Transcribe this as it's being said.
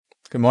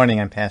Good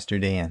morning, I'm Pastor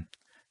Dan.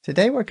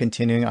 Today we're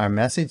continuing our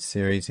message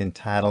series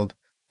entitled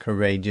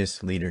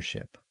Courageous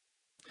Leadership.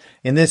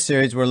 In this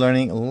series we're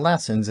learning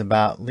lessons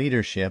about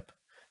leadership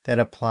that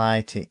apply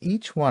to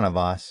each one of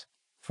us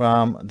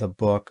from the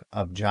book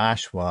of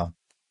Joshua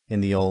in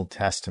the Old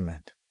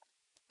Testament.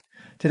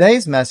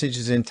 Today's message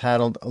is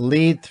entitled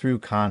Lead Through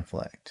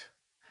Conflict.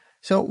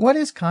 So what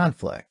is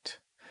conflict?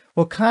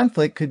 Well,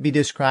 conflict could be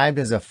described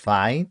as a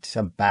fight,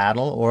 a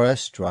battle, or a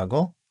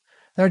struggle.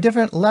 There are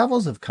different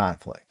levels of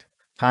conflict.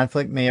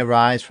 Conflict may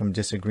arise from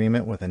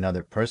disagreement with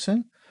another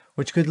person,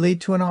 which could lead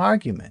to an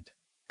argument.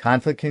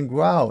 Conflict can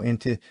grow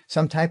into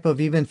some type of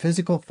even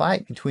physical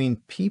fight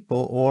between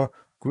people or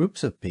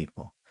groups of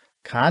people.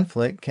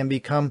 Conflict can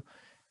become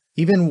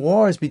even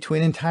wars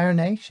between entire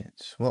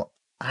nations. Well,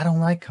 I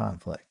don't like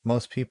conflict.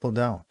 Most people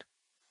don't.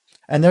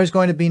 And there's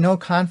going to be no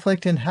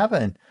conflict in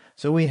heaven,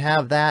 so we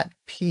have that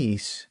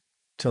peace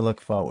to look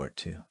forward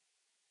to.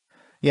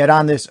 Yet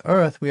on this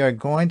earth, we are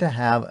going to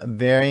have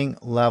varying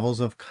levels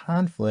of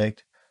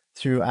conflict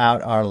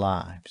throughout our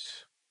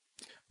lives.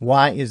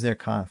 Why is there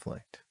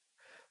conflict?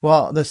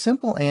 Well, the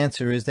simple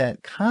answer is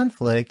that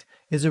conflict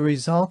is a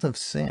result of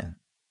sin.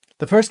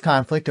 The first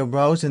conflict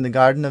arose in the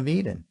Garden of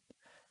Eden.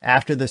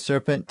 After the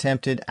serpent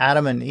tempted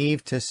Adam and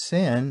Eve to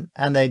sin,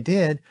 and they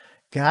did,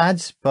 God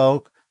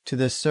spoke to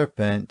the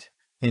serpent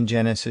in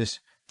Genesis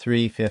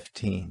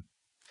 3:15.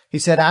 He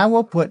said, "I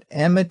will put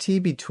enmity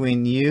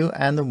between you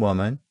and the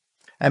woman,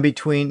 and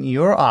between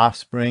your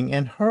offspring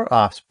and her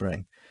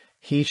offspring.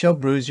 He shall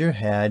bruise your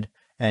head,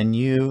 and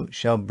you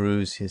shall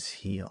bruise his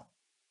heel."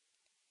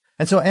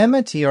 And so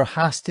enmity or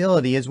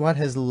hostility is what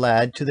has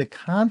led to the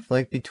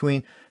conflict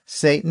between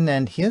Satan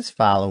and his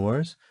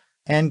followers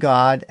and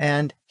God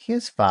and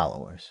his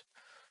followers.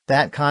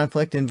 That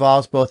conflict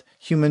involves both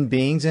human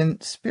beings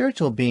and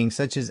spiritual beings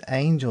such as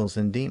angels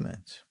and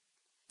demons.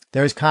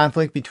 There is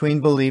conflict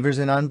between believers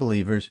and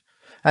unbelievers,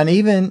 and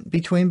even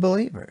between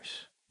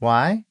believers.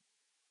 Why?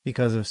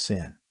 Because of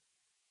sin.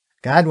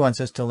 God wants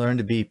us to learn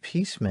to be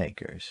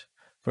peacemakers,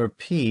 for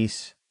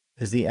peace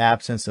is the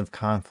absence of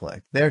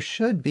conflict. There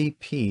should be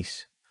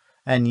peace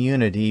and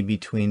unity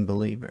between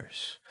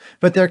believers.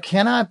 But there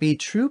cannot be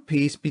true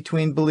peace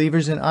between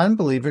believers and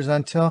unbelievers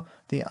until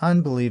the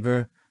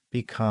unbeliever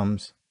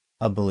becomes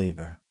a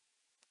believer.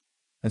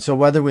 And so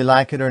whether we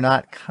like it or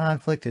not,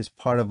 conflict is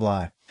part of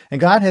life.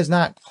 And God has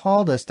not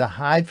called us to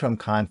hide from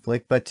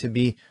conflict, but to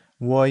be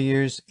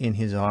warriors in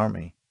his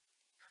army.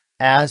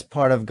 As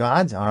part of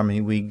God's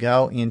army, we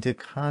go into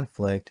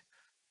conflict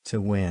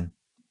to win.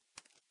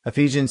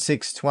 Ephesians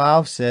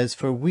 6:12 says,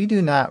 "For we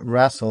do not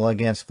wrestle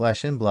against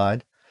flesh and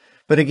blood,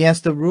 but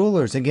against the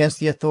rulers,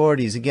 against the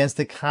authorities, against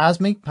the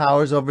cosmic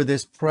powers over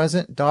this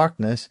present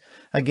darkness,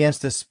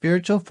 against the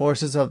spiritual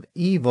forces of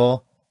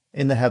evil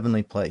in the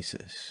heavenly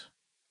places."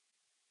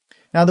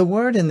 Now, the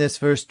word in this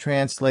verse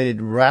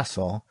translated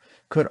wrestle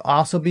could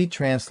also be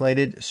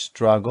translated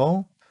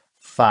struggle,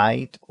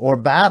 fight, or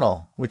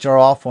battle, which are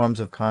all forms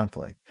of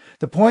conflict.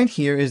 The point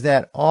here is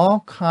that all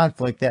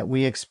conflict that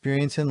we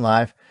experience in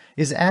life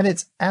is at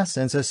its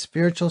essence a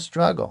spiritual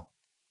struggle,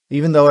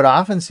 even though it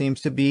often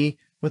seems to be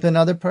with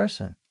another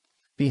person.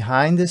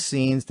 Behind the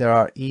scenes, there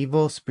are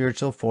evil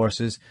spiritual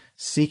forces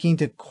seeking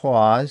to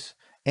cause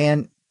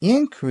and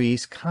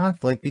increase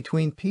conflict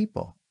between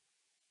people.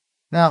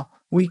 Now,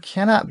 we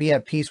cannot be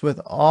at peace with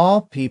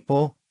all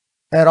people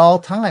at all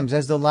times,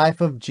 as the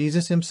life of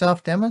Jesus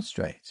himself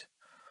demonstrates.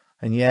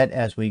 And yet,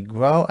 as we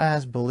grow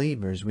as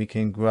believers, we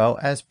can grow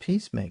as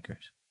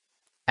peacemakers.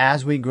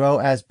 As we grow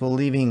as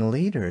believing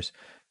leaders,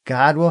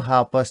 God will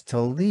help us to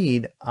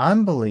lead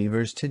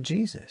unbelievers to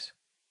Jesus,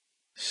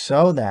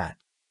 so that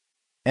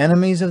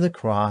enemies of the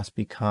cross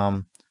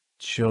become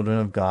children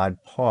of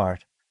God,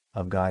 part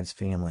of God's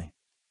family.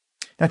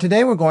 Now,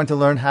 today we're going to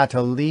learn how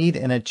to lead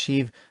and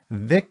achieve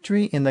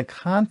victory in the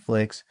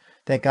conflicts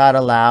that God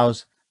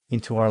allows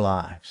into our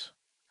lives.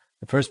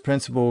 The first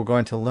principle we're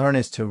going to learn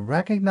is to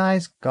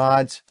recognize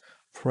God's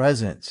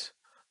presence.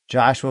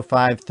 Joshua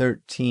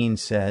 5:13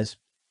 says,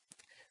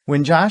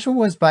 "When Joshua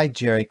was by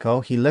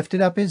Jericho, he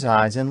lifted up his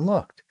eyes and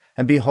looked,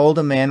 and behold,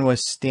 a man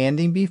was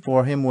standing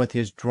before him with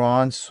his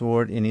drawn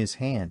sword in his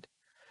hand.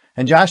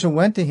 And Joshua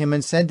went to him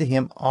and said to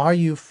him, 'Are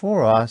you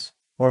for us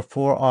or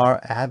for our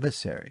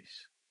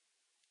adversaries?'"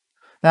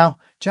 Now,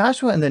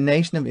 Joshua and the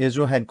nation of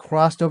Israel had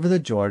crossed over the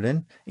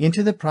Jordan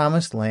into the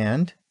promised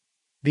land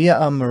via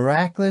a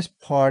miraculous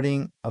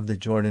parting of the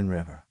Jordan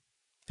River.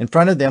 In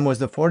front of them was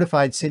the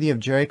fortified city of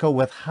Jericho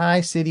with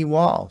high city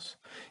walls.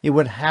 It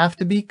would have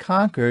to be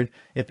conquered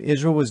if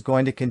Israel was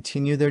going to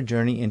continue their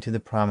journey into the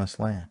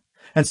promised land.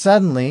 And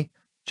suddenly,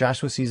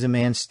 Joshua sees a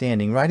man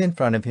standing right in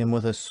front of him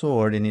with a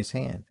sword in his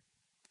hand.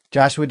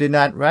 Joshua did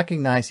not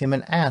recognize him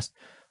and asked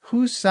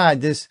whose side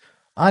this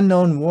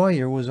unknown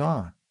warrior was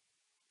on.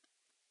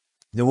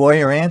 The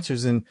warrior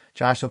answers in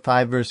Joshua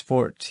 5 verse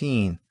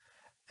 14.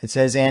 It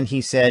says, "And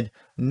he said,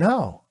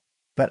 'No,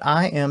 but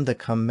I am the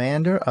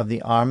commander of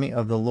the army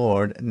of the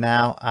Lord.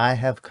 Now I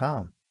have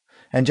come.'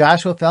 And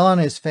Joshua fell on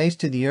his face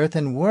to the earth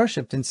and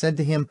worshipped and said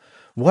to him,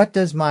 'What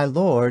does my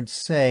Lord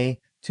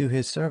say to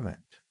his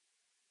servant?'"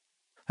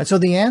 And so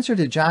the answer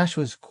to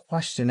Joshua's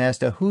question as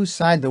to whose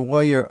side the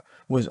warrior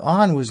was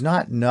on was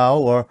not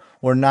no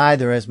or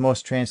neither, as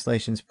most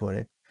translations put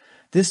it.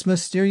 This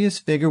mysterious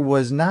figure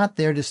was not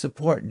there to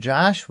support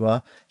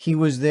Joshua. He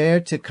was there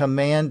to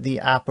command the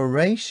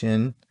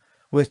operation,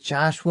 with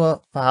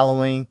Joshua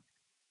following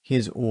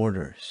his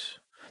orders.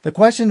 The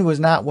question was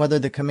not whether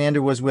the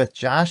commander was with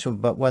Joshua,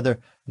 but whether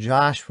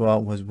Joshua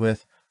was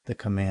with the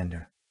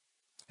commander.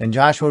 And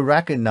Joshua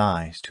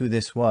recognized who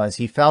this was.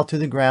 He fell to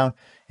the ground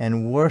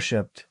and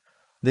worshiped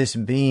this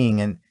being,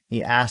 and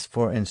he asked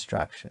for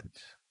instructions.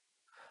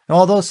 And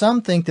although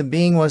some think the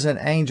being was an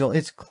angel,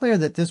 it's clear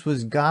that this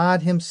was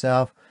God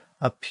himself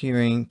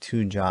appearing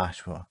to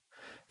Joshua.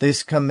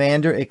 This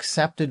commander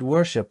accepted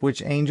worship,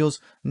 which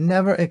angels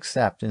never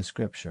accept in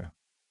Scripture.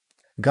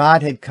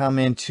 God had come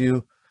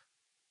into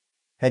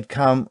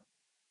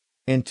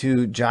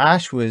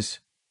Joshua's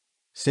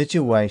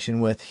situation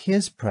with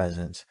his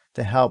presence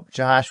to help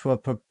Joshua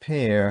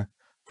prepare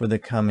for the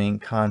coming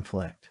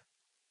conflict.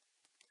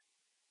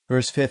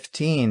 Verse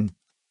 15,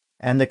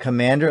 and the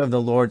commander of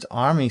the Lord's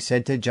army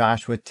said to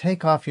Joshua,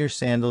 take off your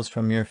sandals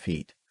from your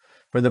feet,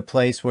 for the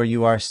place where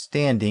you are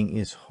standing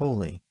is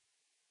holy.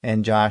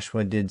 And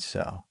Joshua did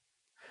so.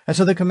 And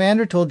so the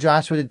commander told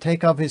Joshua to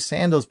take off his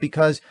sandals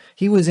because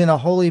he was in a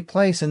holy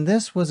place, and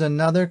this was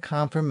another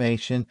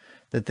confirmation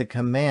that the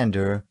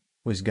commander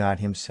was God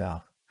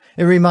himself.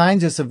 It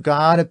reminds us of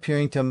God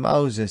appearing to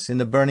Moses in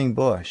the burning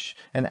bush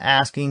and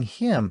asking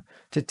him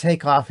to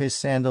take off his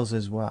sandals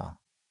as well.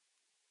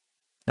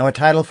 Now, a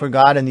title for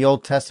God in the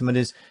Old Testament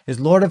is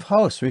Lord of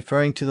Hosts,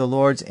 referring to the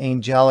Lord's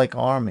angelic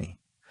army.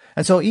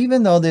 And so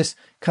even though this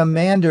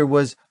commander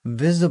was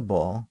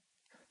visible,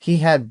 he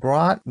had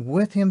brought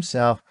with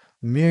himself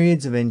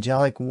myriads of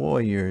angelic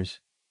warriors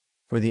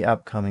for the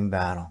upcoming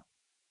battle.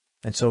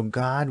 And so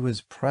God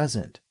was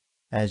present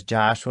as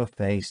Joshua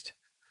faced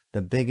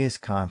the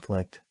biggest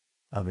conflict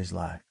of his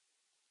life.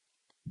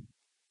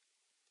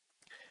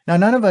 Now,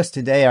 none of us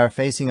today are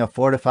facing a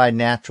fortified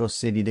natural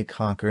city to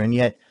conquer, and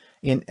yet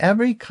in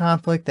every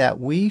conflict that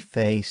we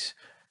face,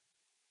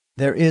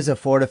 there is a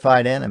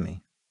fortified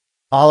enemy.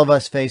 All of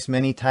us face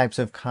many types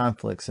of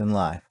conflicts in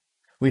life.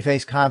 We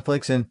face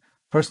conflicts in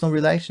personal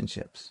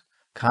relationships,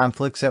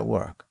 conflicts at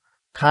work,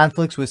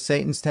 conflicts with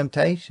Satan's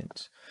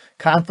temptations,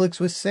 conflicts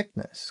with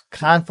sickness,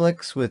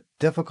 conflicts with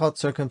difficult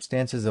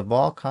circumstances of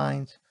all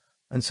kinds,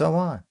 and so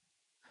on.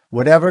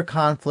 Whatever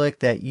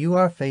conflict that you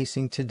are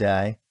facing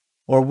today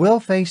or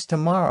will face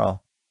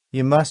tomorrow,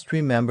 you must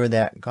remember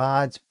that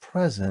God's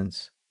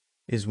presence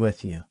is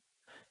with you.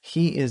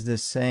 He is the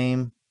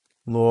same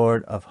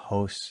Lord of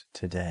hosts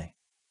today.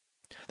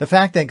 The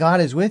fact that God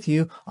is with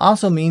you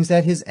also means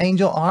that his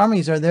angel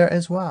armies are there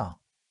as well.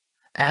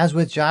 As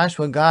with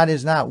Joshua, God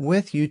is not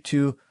with you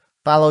to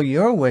follow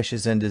your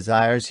wishes and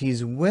desires.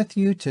 He's with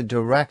you to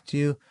direct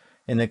you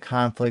in the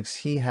conflicts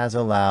he has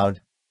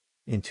allowed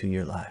into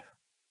your life.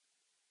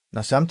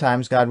 Now,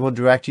 sometimes God will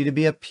direct you to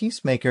be a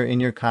peacemaker in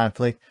your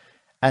conflict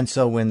and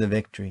so win the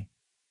victory.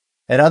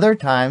 At other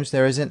times,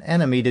 there is an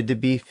enemy to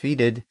be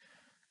defeated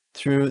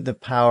through the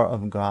power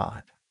of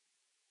God.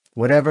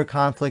 Whatever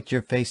conflict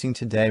you're facing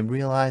today,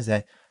 realize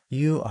that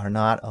you are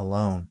not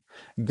alone.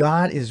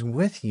 God is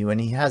with you,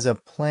 and he has a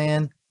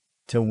plan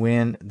to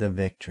win the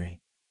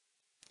victory.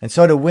 And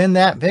so to win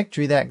that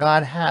victory that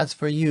God has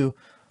for you,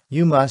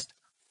 you must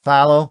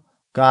follow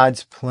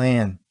God's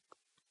plan.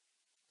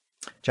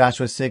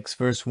 Joshua 6,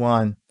 verse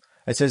 1,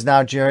 it says,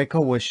 now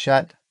Jericho was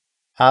shut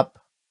up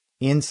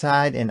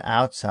inside and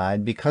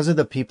outside because of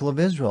the people of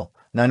Israel.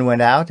 None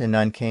went out and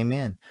none came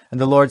in. And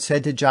the Lord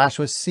said to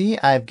Joshua, see,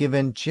 I have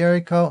given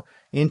Jericho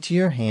into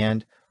your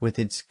hand with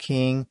its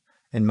king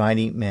and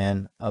mighty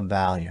men of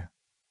valor.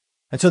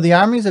 And so the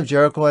armies of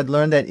Jericho had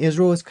learned that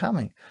Israel was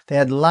coming. They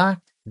had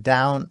locked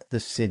down the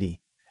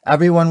city.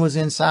 Everyone was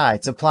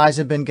inside. Supplies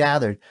had been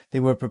gathered. They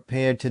were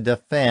prepared to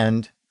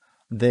defend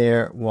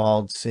their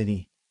walled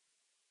city.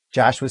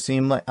 Jericho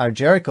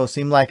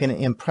seemed like an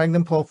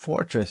impregnable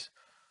fortress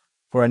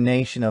for a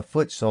nation of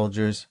foot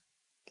soldiers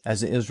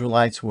as the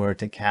Israelites were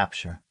to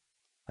capture.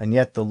 And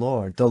yet the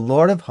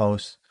Lord of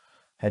hosts,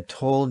 had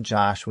told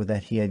Joshua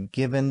that he had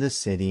given the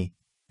city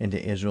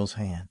into Israel's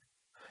hand.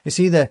 You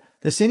see, the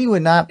city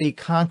would not be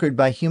conquered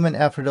by human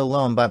effort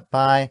alone, but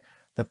by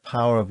the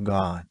power of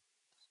God.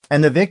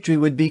 And the victory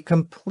would be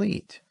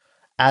complete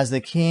as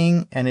the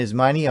king and his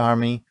mighty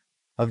army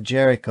of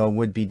Jericho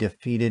would be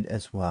defeated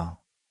as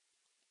well.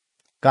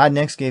 God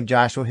next gave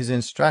Joshua his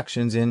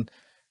instructions in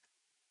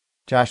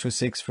Joshua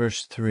 6,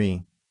 verse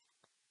 3.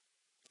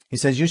 He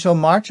says, you shall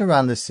march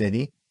around the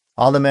city,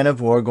 all the men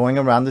of war going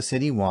around the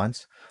city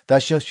once.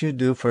 Thus shall you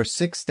do for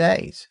 6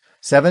 days.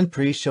 7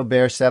 priests shall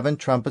bear 7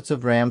 trumpets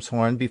of ram's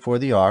horn before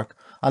the ark.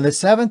 On the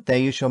 7th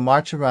day you shall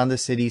march around the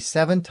city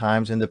 7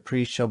 times, and the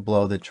priests shall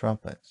blow the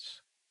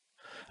trumpets.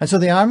 And so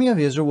the army of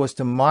Israel was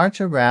to march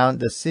around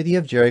the city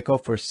of Jericho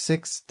for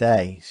 6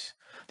 days.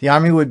 The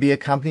army would be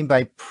accompanied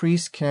by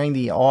priests carrying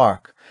the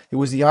ark. It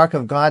was the ark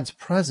of God's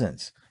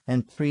presence,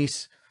 and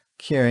priests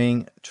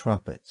carrying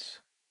trumpets.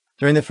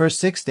 During the first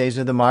 6 days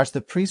of the march,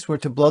 the priests were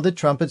to blow the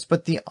trumpets,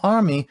 but the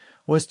army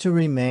was to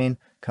remain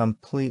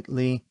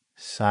completely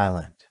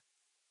silent.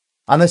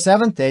 On the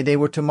seventh day, they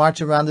were to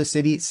march around the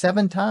city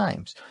 7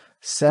 times.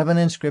 7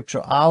 in Scripture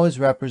always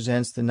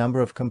represents the number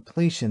of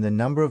completion, the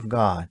number of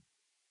God,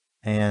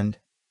 and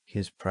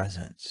His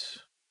presence.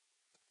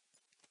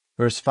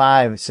 Verse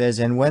 5 says,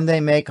 "And when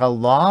they make a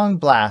long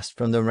blast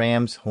from the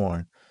ram's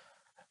horn,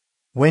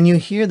 when you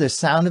hear the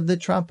sound of the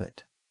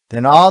trumpet,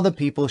 then all the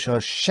people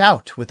shall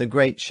shout with a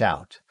great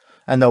shout,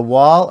 and the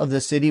wall of the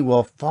city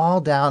will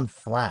fall down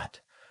flat,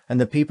 and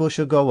the people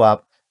shall go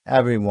up,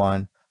 every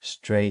one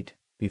straight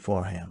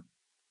before him."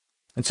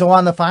 And so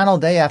on the final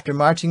day, after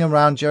marching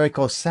around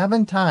Jericho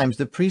 7 times,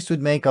 the priests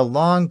would make a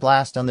long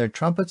blast on their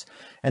trumpets,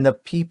 and the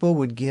people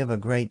would give a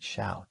great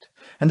shout.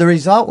 And the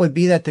result would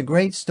be that the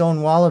great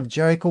stone wall of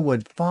Jericho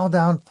would fall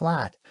down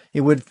flat.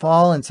 It would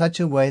fall in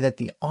such a way that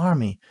the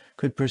army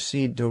could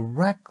proceed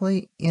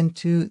directly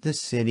into the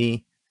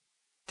city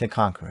to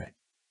conquer it.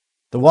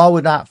 The wall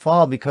would not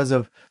fall because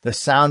of the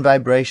sound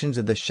vibrations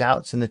of the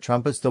shouts and the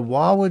trumpets. The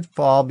wall would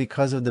fall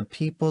because of the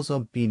people's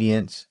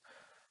obedience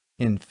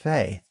in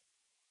faith,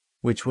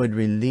 which would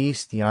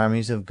release the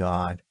armies of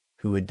God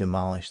who would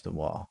demolish the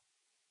wall.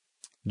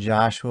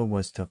 Joshua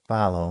was to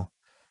follow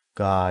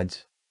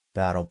God's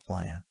battle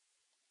plan.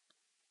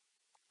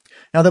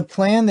 Now, the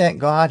plan that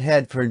God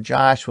had for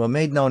Joshua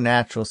made no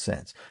natural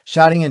sense.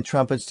 Shouting and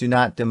trumpets do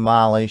not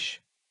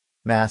demolish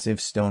massive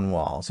stone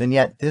walls. And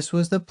yet, this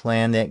was the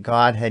plan that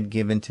God had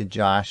given to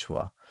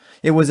Joshua.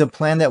 It was a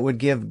plan that would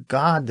give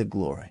God the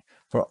glory,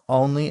 for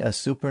only a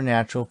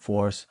supernatural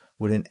force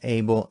would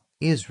enable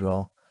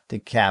Israel to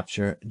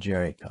capture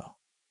Jericho.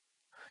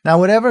 Now,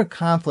 whatever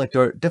conflict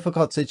or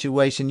difficult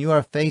situation you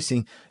are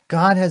facing,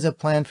 God has a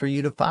plan for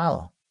you to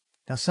follow.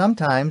 Now,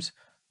 sometimes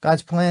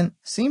God's plan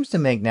seems to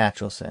make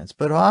natural sense,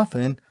 but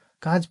often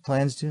God's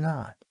plans do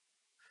not.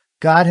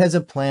 God has a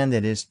plan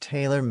that is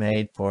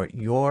tailor-made for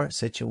your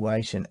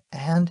situation,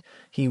 and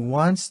He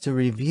wants to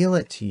reveal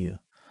it to you.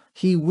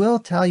 He will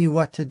tell you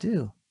what to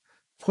do.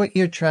 Put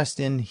your trust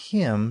in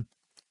Him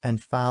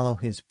and follow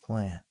His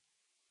plan.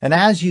 And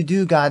as you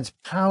do, God's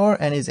power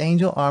and His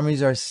angel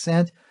armies are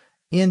sent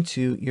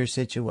into your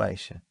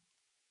situation.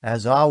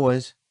 As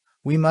always,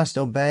 we must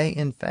obey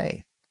in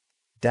faith.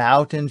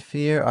 Doubt and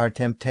fear are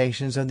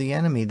temptations of the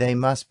enemy. They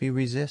must be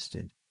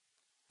resisted.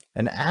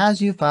 And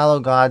as you follow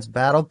God's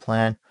battle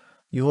plan,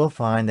 you will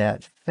find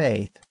that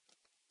faith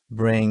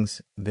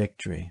brings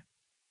victory.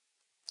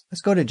 Let's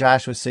go to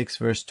Joshua 6,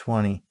 verse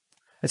 20.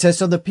 It says,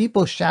 "So the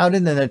people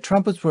shouted, and the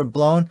trumpets were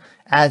blown.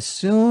 As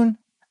soon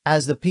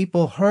as the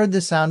people heard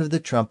the sound of the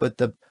trumpet,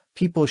 the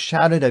people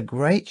shouted a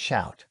great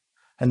shout,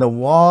 and the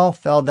wall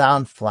fell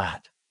down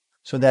flat,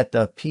 so that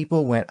the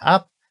people went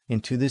up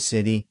into the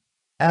city,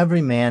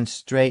 every man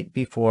straight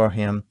before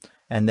him,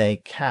 and they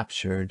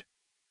captured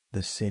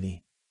the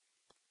city."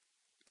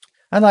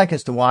 I'd like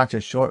us to watch a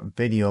short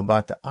video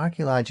about the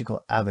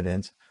archaeological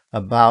evidence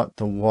about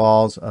the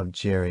walls of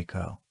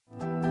Jericho.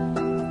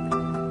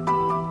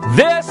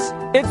 This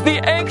is the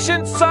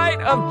ancient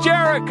site of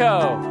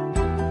Jericho.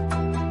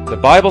 The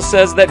Bible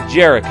says that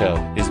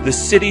Jericho is the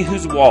city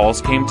whose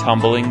walls came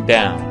tumbling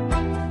down.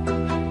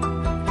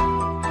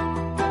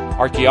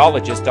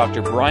 Archaeologist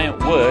Dr.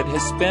 Bryant Wood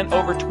has spent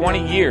over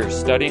 20 years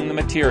studying the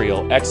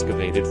material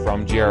excavated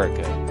from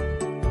Jericho.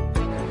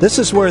 This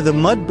is where the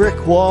mud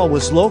brick wall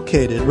was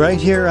located, right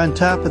here on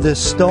top of this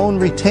stone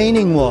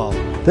retaining wall.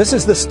 This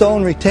is the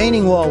stone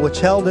retaining wall which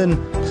held in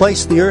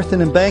place the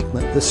earthen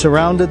embankment that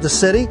surrounded the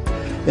city.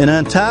 And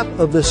on top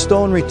of the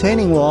stone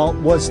retaining wall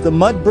was the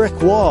mud brick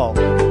wall.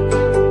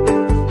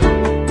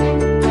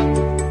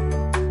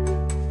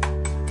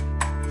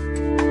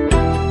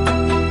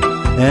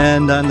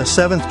 And on the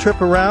 7th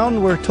trip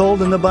around, we're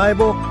told in the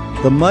Bible,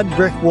 the mud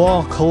brick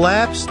wall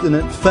collapsed and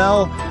it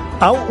fell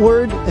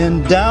outward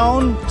and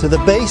down to the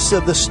base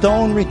of the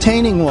stone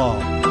retaining wall.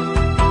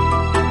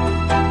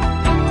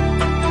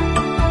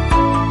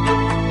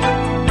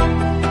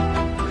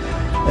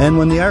 And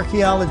when the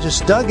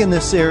archaeologists dug in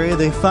this area,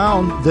 they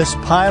found this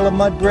pile of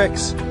mud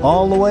bricks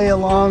all the way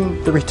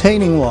along the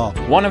retaining wall.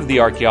 One of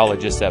the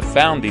archaeologists that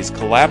found these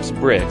collapsed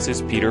bricks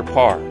is Peter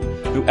Parr,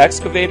 who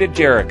excavated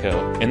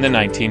Jericho in the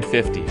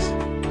 1950s.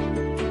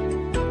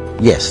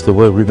 Yes, there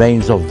were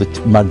remains of the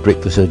mud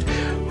brick that had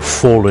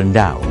fallen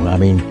down. I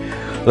mean,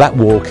 that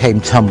wall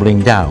came tumbling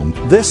down.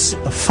 This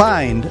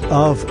find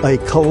of a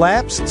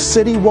collapsed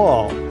city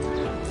wall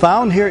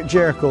found here at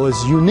Jericho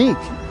is unique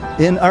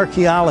in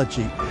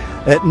archaeology.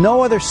 At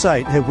no other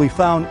site have we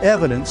found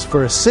evidence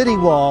for a city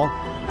wall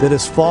that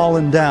has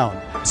fallen down.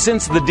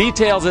 Since the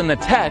details in the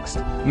text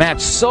match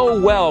so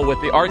well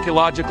with the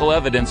archaeological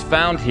evidence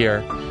found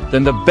here,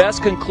 then the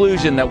best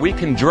conclusion that we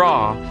can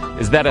draw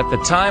is that at the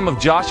time of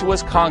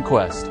Joshua's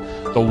conquest,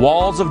 the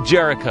walls of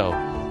Jericho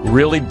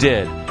really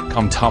did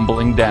come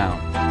tumbling down.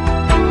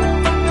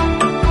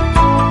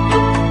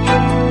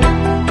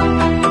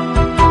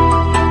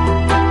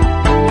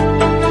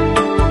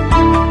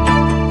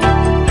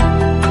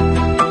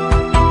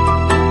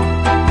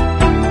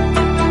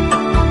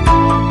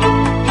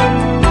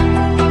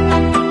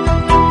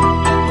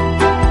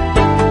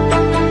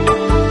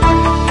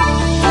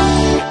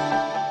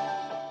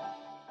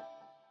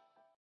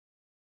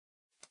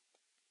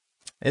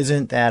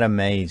 Isn't that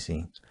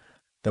amazing?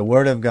 The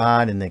Word of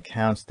God and the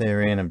accounts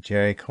therein of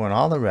Jericho and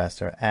all the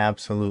rest are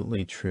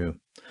absolutely true.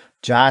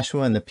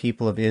 Joshua and the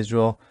people of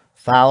Israel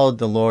followed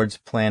the Lord's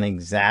plan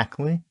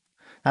exactly.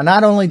 Now,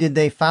 not only did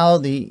they follow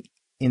the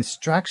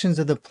instructions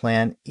of the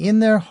plan, in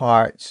their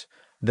hearts,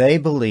 they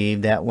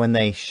believed that when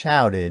they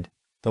shouted,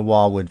 the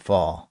wall would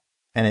fall.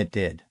 And it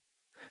did.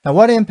 Now,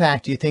 what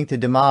impact do you think the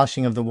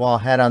demolishing of the wall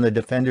had on the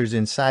defenders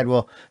inside?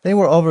 Well, they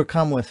were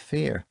overcome with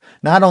fear.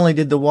 Not only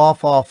did the wall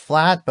fall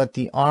flat, but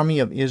the army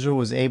of Israel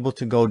was able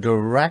to go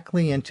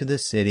directly into the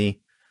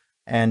city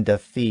and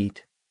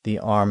defeat the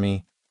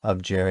army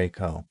of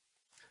Jericho.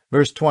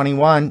 Verse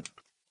 21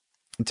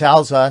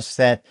 tells us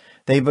that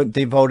they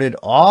devoted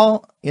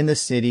all in the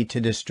city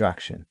to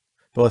destruction,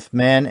 both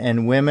men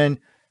and women,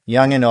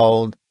 young and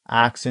old,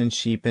 oxen,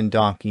 sheep, and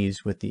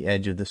donkeys, with the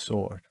edge of the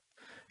sword.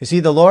 You see,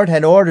 the Lord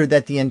had ordered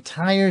that the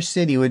entire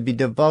city would be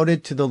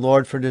devoted to the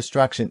Lord for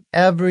destruction.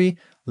 Every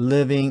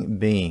living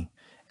being,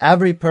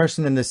 every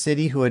person in the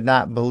city who had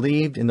not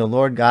believed in the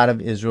Lord God of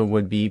Israel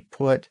would be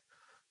put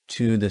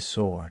to the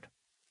sword.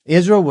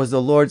 Israel was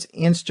the Lord's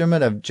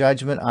instrument of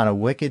judgment on a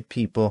wicked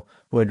people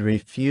who had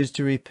refused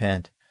to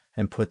repent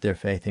and put their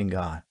faith in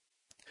God.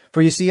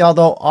 For you see,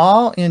 although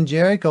all in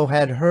Jericho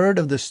had heard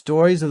of the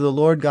stories of the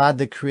Lord God,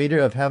 the creator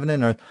of heaven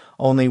and earth,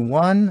 only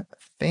one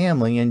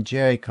family in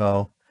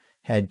Jericho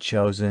had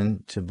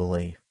chosen to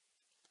believe.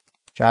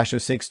 Joshua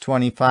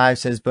 6:25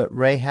 says, "But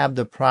Rahab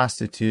the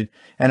prostitute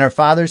and her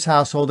father's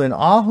household and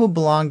all who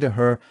belonged to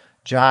her,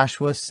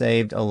 Joshua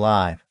saved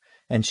alive.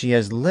 And she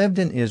has lived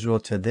in Israel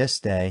to this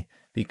day,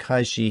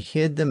 because she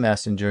hid the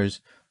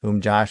messengers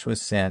whom Joshua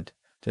sent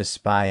to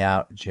spy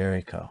out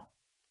Jericho."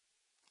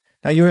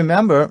 Now you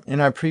remember in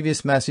our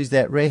previous message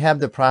that Rahab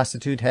the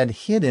prostitute had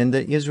hidden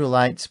the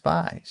Israelite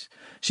spies.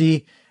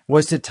 She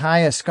was to tie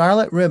a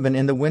scarlet ribbon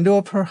in the window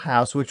of her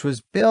house, which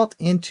was built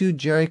into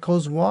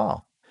Jericho's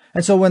wall.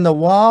 And so when the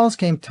walls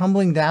came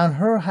tumbling down,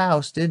 her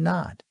house did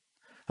not.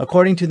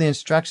 According to the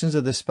instructions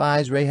of the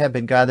spies, Rahab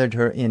had gathered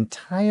her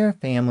entire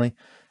family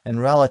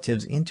and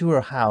relatives into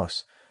her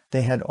house.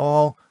 They had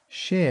all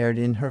shared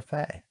in her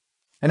faith.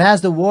 And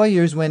as the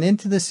warriors went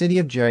into the city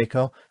of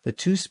Jericho, the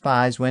two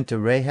spies went to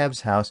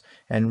Rahab's house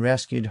and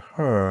rescued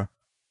her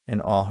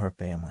and all her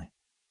family.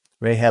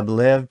 Rahab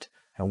lived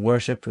and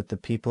worshipped with the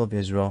people of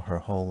Israel her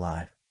whole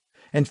life.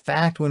 In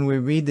fact, when we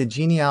read the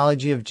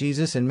genealogy of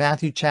Jesus in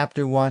Matthew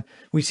chapter 1,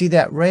 we see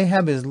that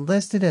Rahab is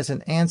listed as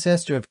an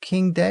ancestor of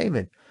King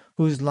David,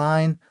 whose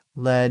line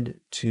led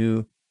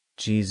to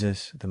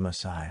Jesus the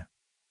Messiah.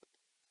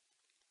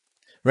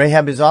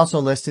 Rahab is also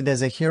listed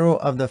as a hero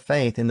of the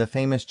faith in the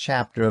famous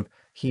chapter of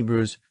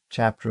Hebrews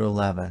chapter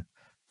 11.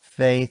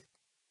 Faith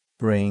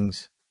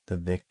brings the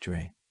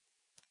victory.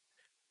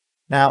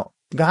 Now,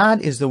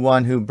 God is the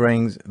one who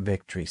brings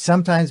victory.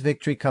 Sometimes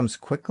victory comes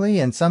quickly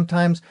and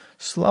sometimes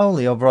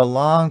slowly over a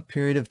long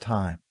period of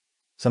time.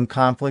 Some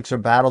conflicts or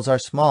battles are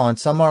small and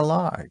some are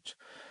large.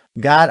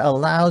 God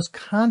allows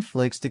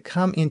conflicts to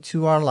come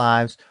into our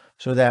lives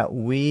so that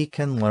we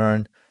can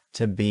learn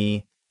to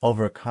be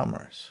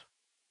overcomers.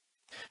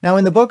 Now,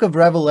 in the book of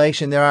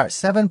Revelation, there are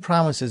 7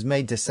 promises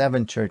made to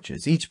 7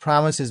 churches. Each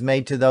promise is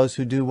made to those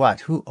who do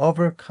what? Who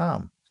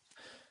overcome.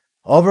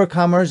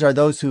 Overcomers are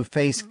those who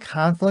face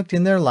conflict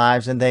in their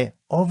lives and they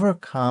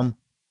overcome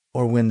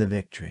or win the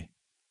victory.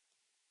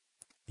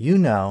 You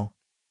know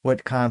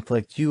what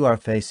conflict you are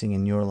facing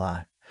in your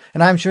life.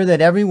 And I'm sure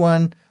that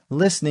everyone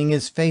listening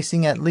is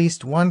facing at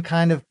least one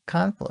kind of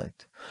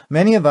conflict.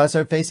 Many of us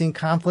are facing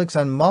conflicts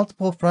on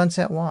multiple fronts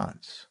at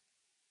once.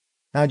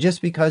 Now,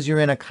 just because you're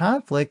in a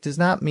conflict does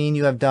not mean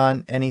you have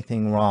done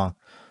anything wrong.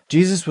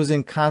 Jesus was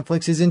in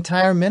conflicts his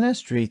entire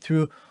ministry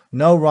through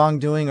no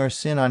wrongdoing or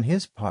sin on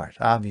his part,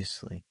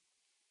 obviously.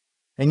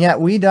 And yet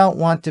we don't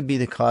want to be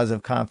the cause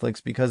of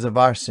conflicts because of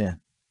our sin.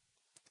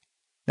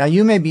 Now,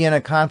 you may be in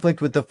a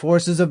conflict with the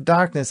forces of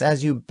darkness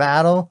as you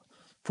battle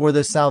for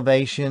the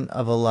salvation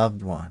of a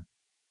loved one.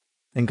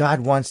 And God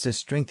wants to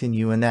strengthen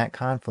you in that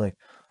conflict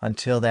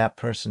until that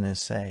person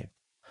is saved.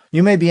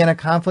 You may be in a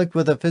conflict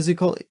with a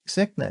physical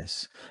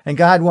sickness, and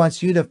God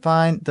wants you to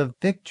find the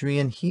victory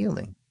and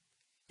healing.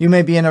 You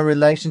may be in a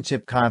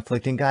relationship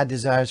conflict, and God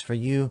desires for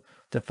you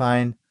to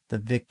find the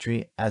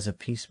victory as a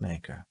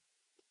peacemaker.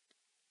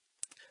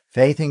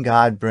 Faith in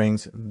God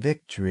brings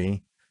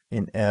victory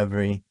in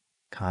every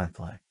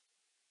conflict.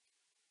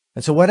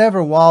 And so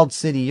whatever walled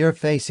city you're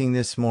facing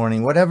this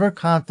morning, whatever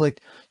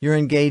conflict you're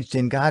engaged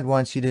in, God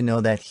wants you to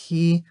know that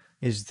He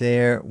is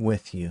there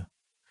with you.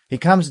 He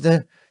comes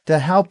to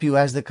help you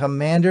as the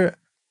commander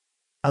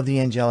of the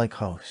angelic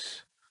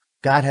hosts.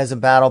 God has a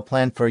battle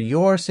plan for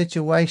your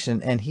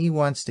situation, and He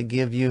wants to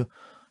give you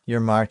your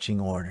marching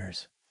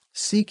orders.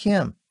 Seek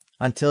Him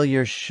until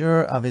you're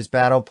sure of His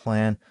battle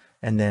plan,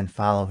 and then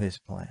follow His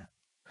plan.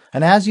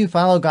 And as you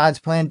follow God's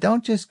plan,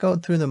 don't just go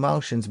through the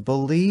motions.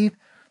 Believe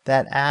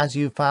that as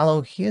you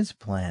follow His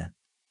plan,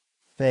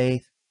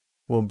 faith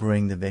will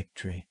bring the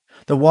victory.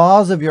 The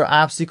walls of your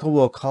obstacle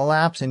will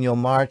collapse, and you'll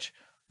march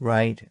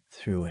right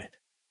through it.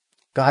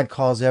 God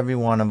calls every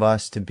one of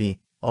us to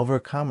be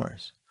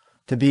overcomers,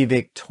 to be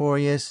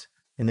victorious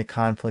in the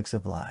conflicts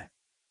of life.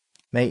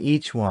 May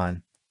each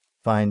one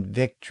find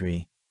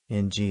victory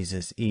in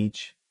Jesus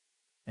each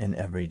and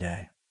every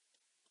day.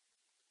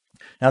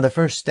 Now, the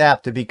first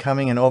step to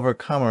becoming an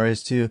overcomer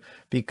is to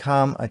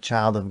become a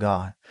child of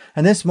God.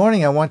 And this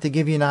morning, I want to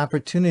give you an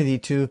opportunity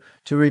to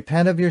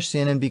repent of your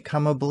sin and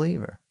become a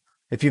believer.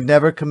 If you've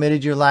never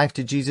committed your life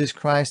to Jesus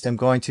Christ, I'm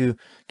going to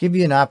give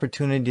you an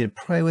opportunity to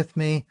pray with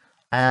me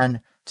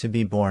and to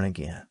be born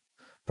again.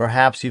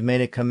 Perhaps you've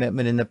made a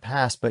commitment in the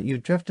past, but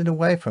you've drifted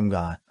away from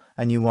God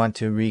and you want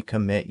to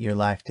recommit your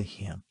life to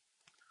Him.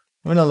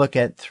 We're going to look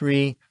at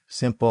 3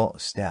 simple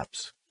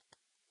steps.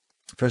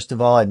 First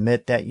of all,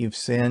 admit that you've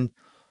sinned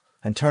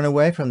and turn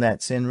away from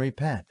that sin,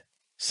 repent.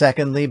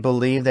 Secondly,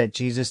 believe that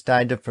Jesus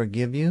died to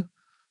forgive you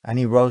and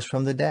He rose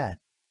from the dead.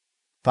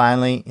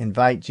 Finally,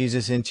 invite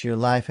Jesus into your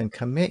life and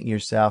commit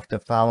yourself to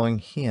following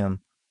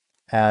Him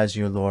as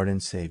your Lord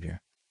and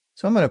Savior.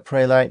 So I'm going to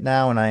pray right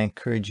now, and I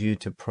encourage you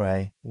to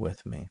pray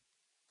with me.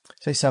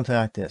 Say something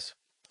like this.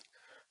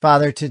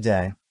 Father,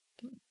 today,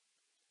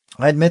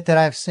 I admit that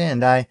I've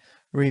sinned. I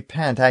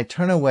repent. I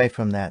turn away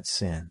from that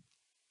sin.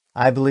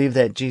 I believe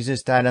that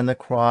Jesus died on the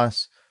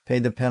cross,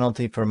 paid the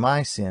penalty for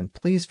my sin.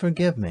 Please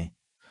forgive me.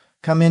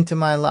 Come into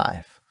my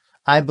life.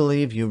 I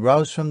believe you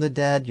rose from the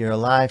dead. You're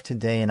alive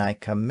today, and I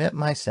commit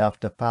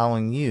myself to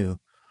following you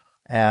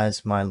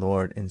as my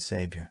Lord and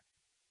Savior.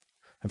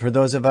 And for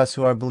those of us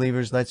who are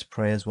believers, let's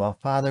pray as well.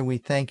 Father, we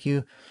thank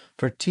you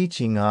for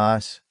teaching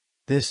us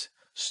this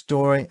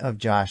story of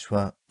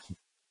Joshua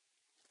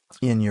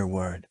in your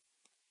word.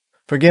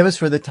 Forgive us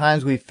for the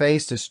times we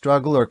faced a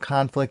struggle or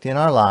conflict in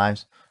our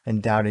lives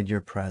and doubted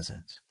your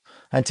presence.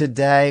 And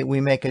today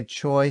we make a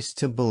choice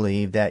to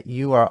believe that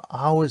you are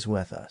always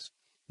with us,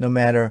 no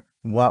matter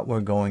what we're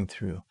going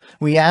through.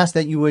 We ask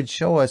that you would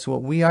show us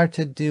what we are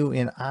to do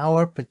in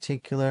our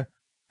particular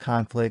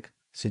conflict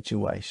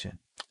situation.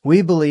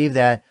 We believe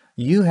that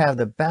you have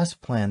the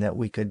best plan that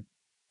we could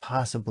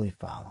possibly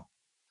follow.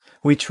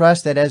 We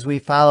trust that as we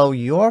follow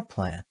your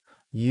plan,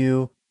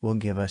 you will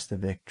give us the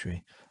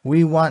victory.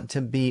 We want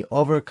to be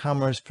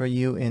overcomers for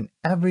you in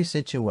every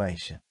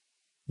situation.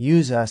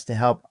 Use us to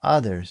help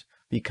others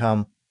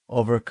become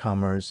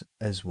overcomers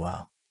as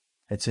well.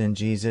 It's in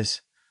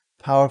Jesus'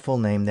 powerful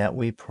name that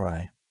we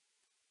pray.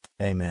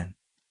 Amen.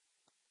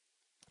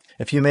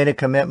 If you made a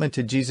commitment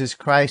to Jesus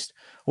Christ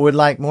or would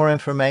like more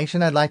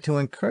information, I'd like to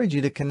encourage you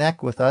to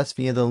connect with us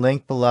via the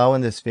link below in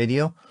this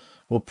video.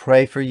 We'll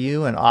pray for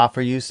you and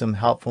offer you some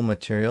helpful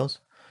materials.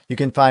 You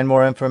can find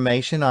more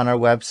information on our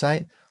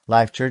website,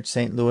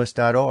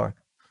 lifechurchstlouis.org.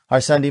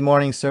 Our Sunday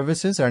morning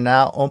services are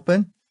now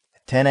open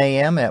at 10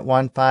 a.m. at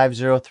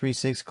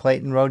 15036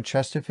 Clayton Road,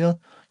 Chesterfield.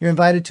 You're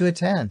invited to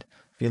attend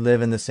if you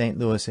live in the St.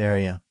 Louis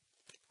area.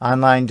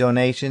 Online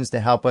donations to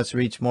help us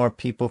reach more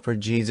people for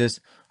Jesus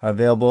are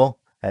available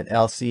at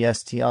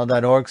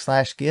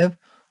lcstl.org/give.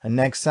 And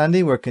next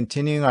Sunday, we're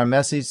continuing our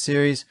message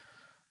series,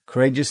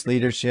 Courageous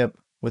Leadership,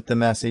 with the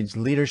message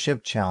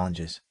Leadership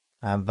Challenges.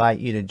 I invite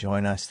you to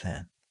join us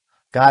then.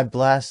 God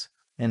bless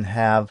and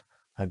have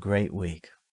a great week.